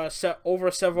over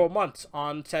several months.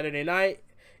 On Saturday night,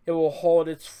 it will hold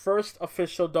its first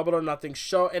official Double or Nothing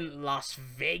show in Las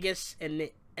Vegas in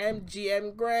the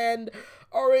MGM Grand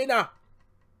Arena.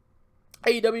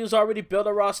 AEW has already built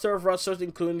a roster of wrestlers,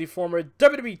 including the former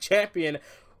WWE Champion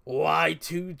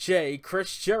Y2J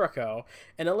Chris Jericho,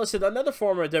 and enlisted another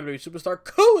former WWE superstar,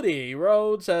 Cody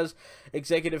Rhodes, as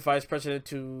executive vice president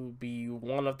to be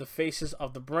one of the faces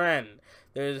of the brand.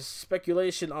 There's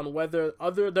speculation on whether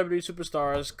other WWE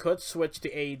superstars could switch to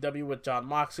AEW, with Jon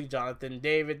Moxley, Jonathan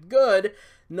David Good,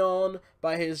 known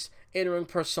by his in-ring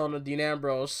persona Dean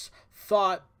Ambrose,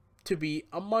 thought to be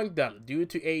among them, due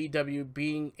to AEW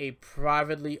being a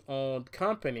privately owned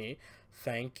company.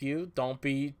 Thank you. Don't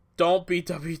be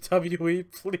WWE,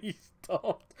 please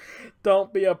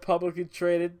don't be a publicly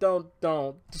traded.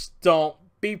 Just don't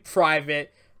be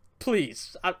private,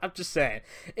 please. I'm just saying,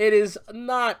 it is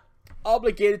not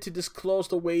obligated to disclose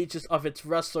the wages of its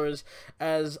wrestlers,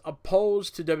 as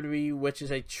opposed to WWE, which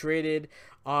is traded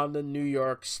on the New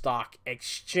York Stock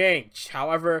Exchange.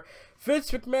 However,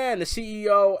 Vince McMahon, the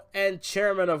CEO and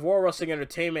chairman of World Wrestling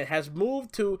Entertainment, has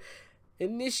moved to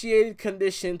initiated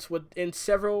conditions within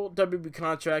several WWE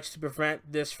contracts to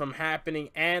prevent this from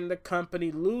happening, and the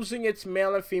company losing its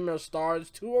male and female stars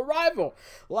to a rival.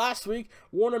 Last week,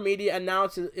 Warner Media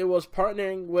announced it was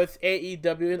partnering with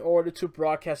AEW in order to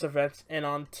broadcast events and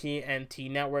on TNT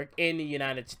Network in the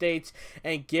United States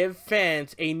and give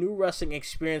fans a new wrestling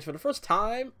experience for the first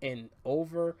time in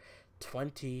over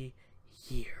 20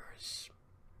 years.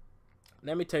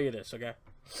 Let me tell you this, okay?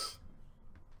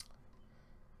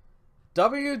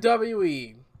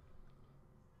 WWE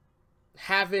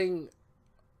having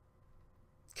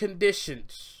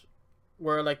conditions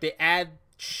where they add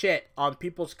shit on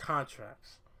people's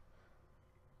contracts.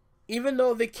 Even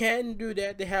though they can do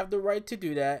that, they have the right to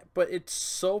do that, but it's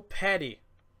so petty.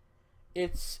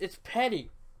 It's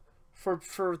petty for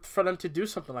them to do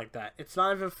something like that. It's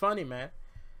not even funny, man.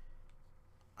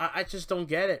 I just don't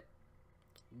get it.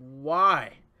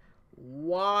 Why?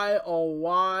 Why, oh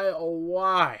why, oh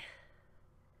why?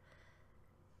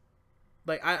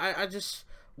 I just,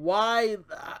 why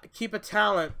keep a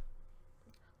talent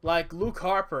like Luke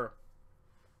Harper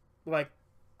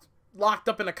locked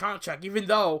up in a contract even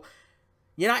though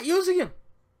you're not using him?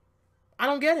 I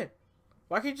don't get it.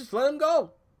 Why can't you just let him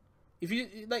go? If you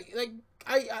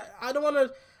I don't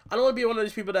want to be one of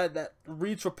these people that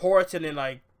reads reports and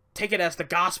then take it as the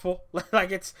gospel,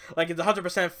 like it's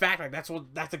 100% fact,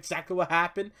 that's exactly what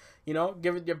happened,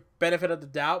 give it your benefit of the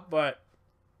doubt. But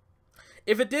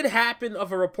if it did happen,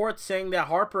 of a report saying that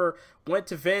Harper went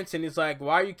to Vince and he's like,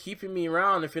 why are you keeping me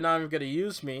around if you're not even going to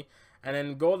use me? And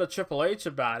then go to Triple H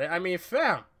about it. I mean,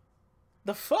 fam,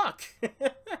 the fuck?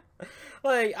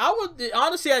 I would,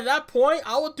 honestly, at that point,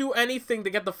 I would do anything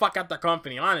to get the fuck out the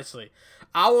company, honestly.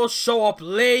 I will show up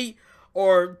late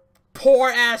or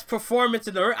poor-ass performance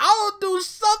in the ring. I will do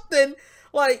something.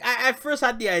 I at first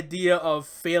had the idea of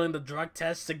failing the drug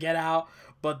test to get out,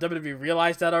 but WWE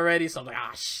realized that already, so I'm like,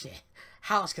 ah, shit.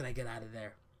 How else can I get out of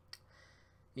there?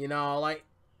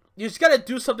 you just gotta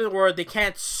do something where they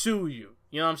can't sue you.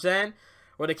 You know what I'm saying?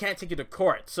 Or they can't take you to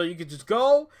court. So you can just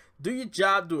go, do your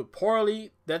job, do it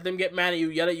poorly, let them get mad at you,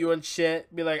 yell at you and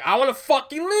shit. Be like, I want to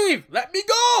fucking leave. Let me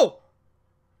go.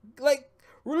 Like,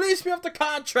 release me off the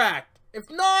contract.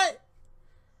 If not,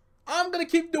 I'm going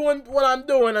to keep doing what I'm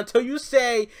doing until you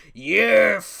say,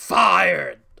 you're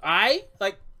fired. Alright?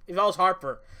 Like, if I was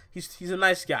Harper, he's a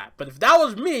nice guy. But if that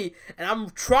was me, and I'm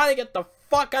trying to get the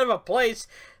fuck out of a place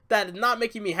that is not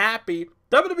making me happy,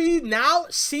 WWE now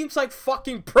seems like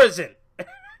fucking prison.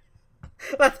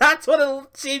 That's what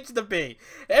it seems to be.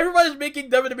 Everybody's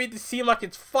making WWE to seem like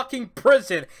it's fucking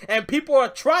prison, and people are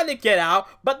trying to get out,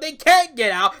 but they can't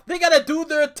get out. They gotta do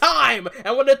their time,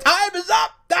 and when the time is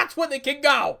up, that's when they can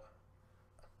go.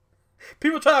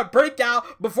 People try to break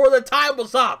out before their time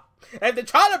was up. And if they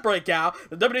try to break out,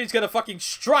 the WWE's gonna fucking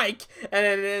strike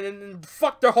and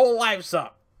fuck their whole lives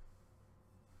up.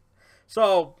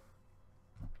 So,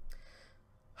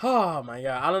 oh my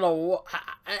god, I don't know,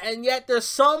 and yet there's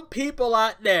some people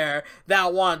out there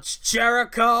that wants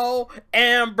Jericho,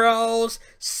 Ambrose,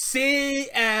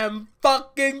 CM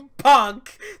fucking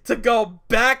Punk to go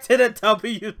back to the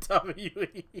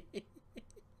WWE.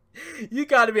 You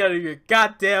gotta be out of your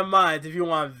goddamn mind if you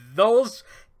want those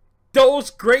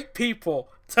great people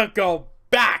to go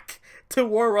back to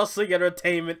World Wrestling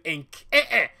Entertainment Inc.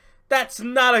 That's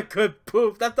not a good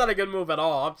move. That's not a good move at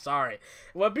all. I'm sorry.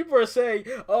 When people are saying,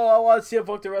 oh, I want to see a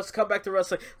Punk to wrestle, come back to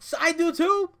wrestling. So I do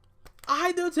too.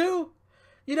 I do too.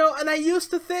 You know, and I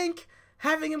used to think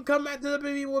having him come back to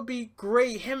WWE would be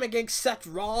great. Him against Seth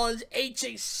Rollins,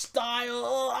 AJ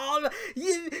Styles.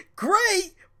 Yeah,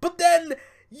 great. But then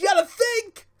you gotta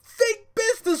think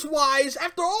business-wise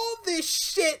after all this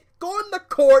shit, going to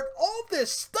court, all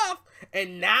this stuff,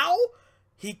 and now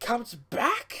he comes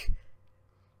back?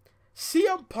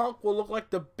 CM Punk will look like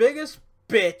the biggest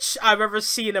bitch I've ever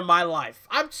seen in my life.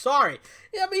 I'm sorry.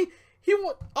 Yeah, I mean, he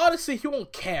won't, honestly, he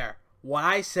won't care what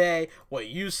I say, what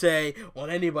you say,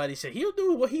 what anybody say. He'll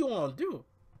do what he want to do.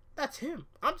 That's him.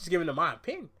 I'm just giving him my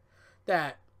opinion.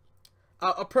 That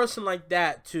a person like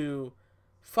that to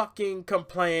fucking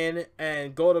complain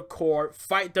and go to court,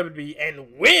 fight WWE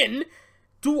and win,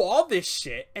 do all this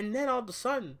shit, and then all of a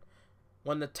sudden,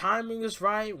 when the timing is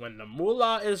right, when the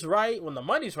moolah is right, when the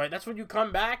money's right, that's when you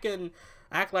come back and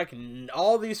act like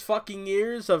all these fucking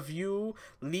years of you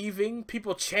leaving,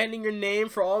 people chanting your name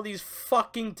for all these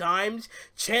fucking times,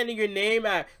 chanting your name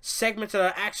at segments that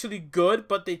are actually good,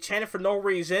 but they chant it for no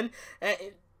reason, and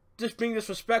just being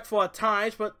disrespectful at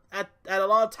times, but at a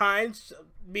lot of times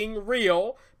being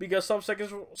real, because some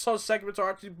segments are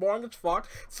actually boring as fuck.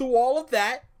 Through all of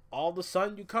that, all of a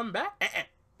sudden you come back?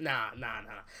 Nah.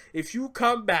 If you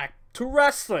come back to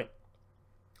wrestling,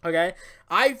 okay,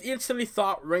 I instantly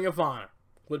thought Ring of Honor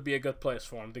would be a good place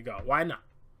for him to go. Why not?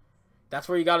 That's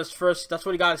where he got his first, that's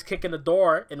where he got his kick in the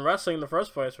door in wrestling in the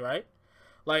first place, right?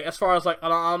 Like, as far as, like,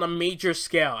 on a major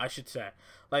scale, I should say.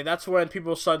 Like, that's when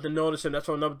people started to notice him. That's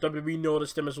when WWE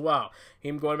noticed him as well.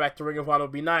 Him going back to Ring of Honor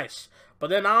would be nice. But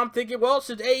then now I'm thinking, well,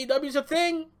 since AEW's a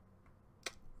thing,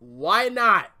 why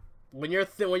not? When you're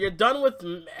done with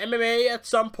MMA at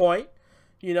some point,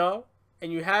 you know,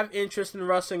 and you have interest in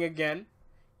wrestling again,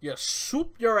 you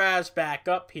swoop your ass back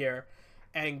up here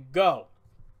and go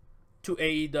to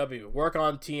AEW, work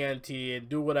on TNT, and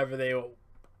do whatever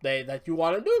that you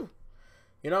want to do.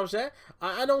 You know what I'm saying?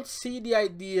 I don't see the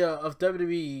idea of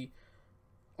WWE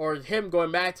or him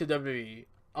going back to WWE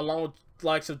along with the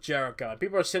likes of Jericho.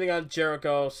 People are sitting on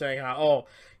Jericho saying how, oh,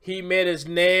 he made his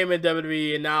name in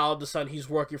WWE and now all of a sudden he's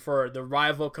working for the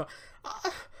rival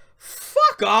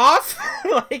fuck off.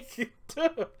 Like, dude,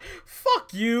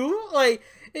 fuck you. Like,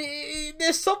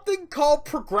 there's something called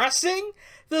progressing.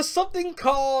 There's something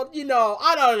called, you know,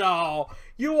 I don't know.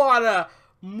 You want to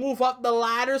move up the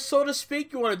ladder, so to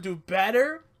speak. You want to do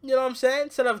better. You know what I'm saying?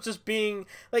 Instead of just being,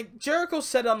 like, Jericho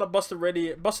said on the Busted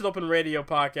Open Radio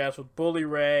podcast with Bully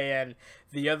Ray and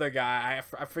the other guy,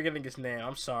 I'm forgetting his name.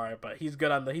 I'm sorry, but he's good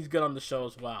on the show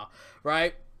as well,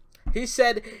 right? He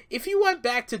said if he went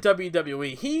back to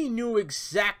WWE, he knew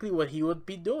exactly what he would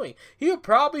be doing. He would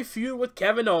probably feud with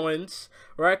Kevin Owens,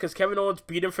 right? Because Kevin Owens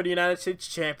beat him for the United States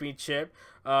Championship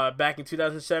back in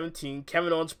 2017.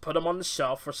 Kevin Owens put him on the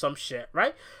shelf for some shit,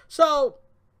 right? So,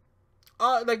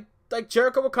 like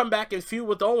Jericho would come back and feud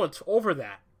with Owens over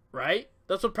that, right?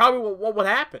 That's what would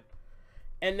happen.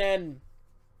 And then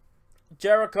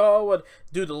Jericho would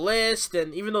do the list,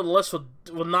 and even though the list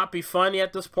would not be funny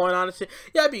at this point, honestly,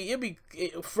 yeah, it'd be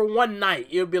for one night,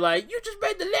 it would be like, you just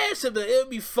made the list, and it would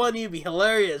be funny, it'd be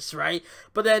hilarious, right?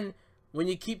 But then when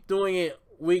you keep doing it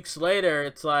weeks later,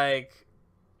 it's like,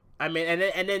 I mean, and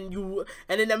then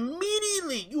immediately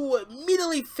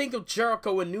immediately think of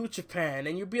Jericho in New Japan,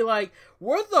 and you'd be like,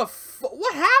 what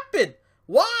happened?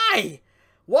 Why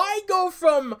go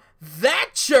from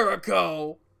that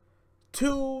Jericho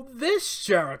to this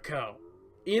Jericho?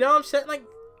 You know what I'm saying? Like,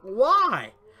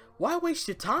 why waste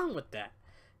your time with that?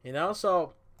 You know,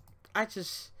 so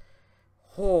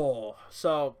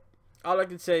so all I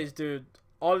can say is, dude,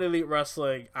 All Elite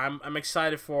Wrestling, I'm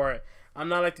excited for it. I'm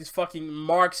not like these fucking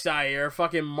marks out here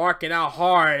fucking marking out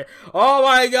hard. Oh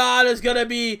my god, it's gonna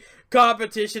be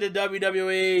competition in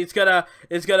WWE.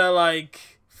 It's gonna like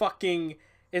fucking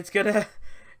it's gonna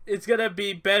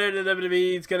be better than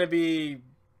WWE. It's gonna be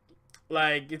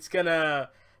like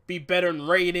better in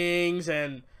ratings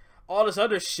and all this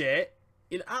other shit.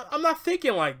 You know, I'm not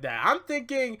thinking like that. I'm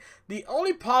thinking the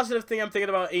only positive thing I'm thinking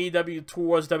about AEW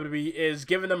towards WWE is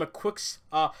giving them a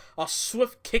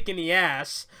swift kick in the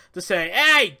ass to say,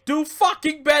 hey, do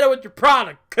fucking better with your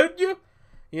product, could you?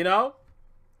 You know?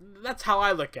 That's how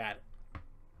I look at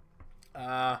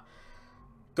it.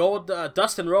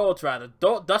 Dustin Rhodes,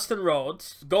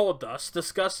 Goldust,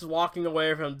 discusses walking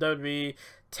away from WWE,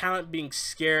 talent being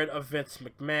scared of Vince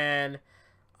McMahon.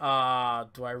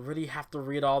 Do I really have to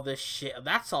read all this shit?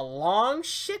 That's a long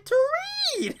shit to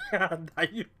read. Are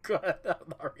you good?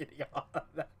 I'm not reading all of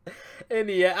that. And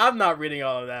yeah, I'm not reading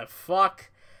all of that.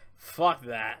 Fuck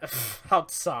that. I'm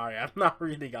sorry. I'm not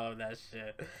reading all of that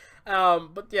shit.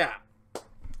 But yeah.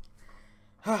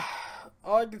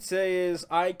 All I can say is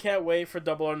I can't wait for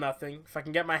Double or Nothing. If I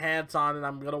can get my hands on it,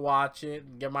 I'm gonna watch it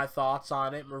and get my thoughts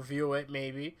on it and review it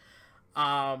maybe.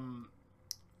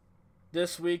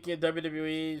 This week in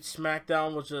WWE,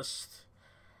 SmackDown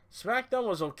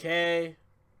was okay,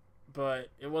 but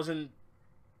it wasn't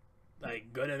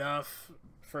like good enough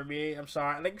for me. I'm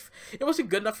sorry, like it wasn't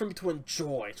good enough for me to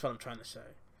enjoy. That's what I'm trying to say.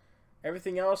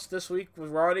 Everything else this week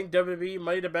was rotting. WWE,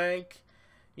 Money in the Bank,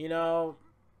 you know,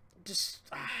 just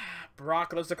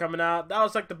Brock Lesnar coming out. That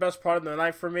was like the best part of the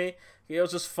night for me. It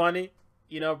was just funny,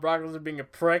 you know, Brock Lesnar being a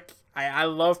prick. I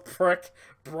love prick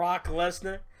Brock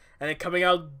Lesnar. And then coming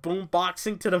out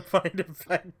boomboxing to the Money in the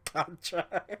Bank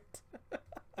contract.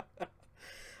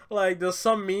 Like, there's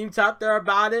some memes out there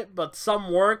about it, but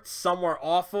some weren't. Some were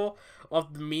awful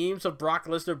of the memes of Brock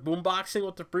Lesnar boomboxing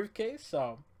with the briefcase.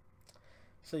 So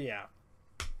yeah.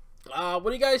 What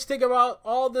do you guys think about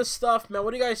all this stuff, man?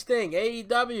 What do you guys think?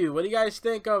 AEW, what do you guys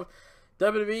think of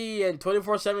WWE and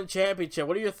 24/7 Championship?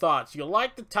 What are your thoughts? You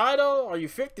like the title? Are you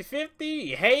 50-50?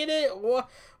 You hate it?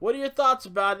 What are your thoughts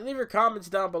about it? Leave your comments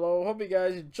down below. Hope you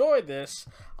guys enjoyed this.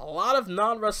 A lot of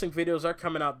non-wrestling videos are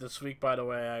coming out this week, by the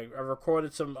way. I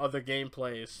recorded some other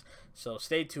gameplays, so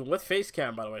stay tuned. With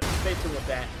Facecam, by the way. So stay tuned with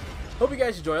that. Hope you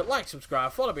guys enjoy it. Like,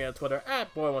 subscribe, follow me on Twitter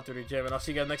 @Boy133Jim, and I'll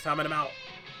see you guys next time, and I'm out.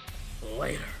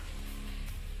 Later.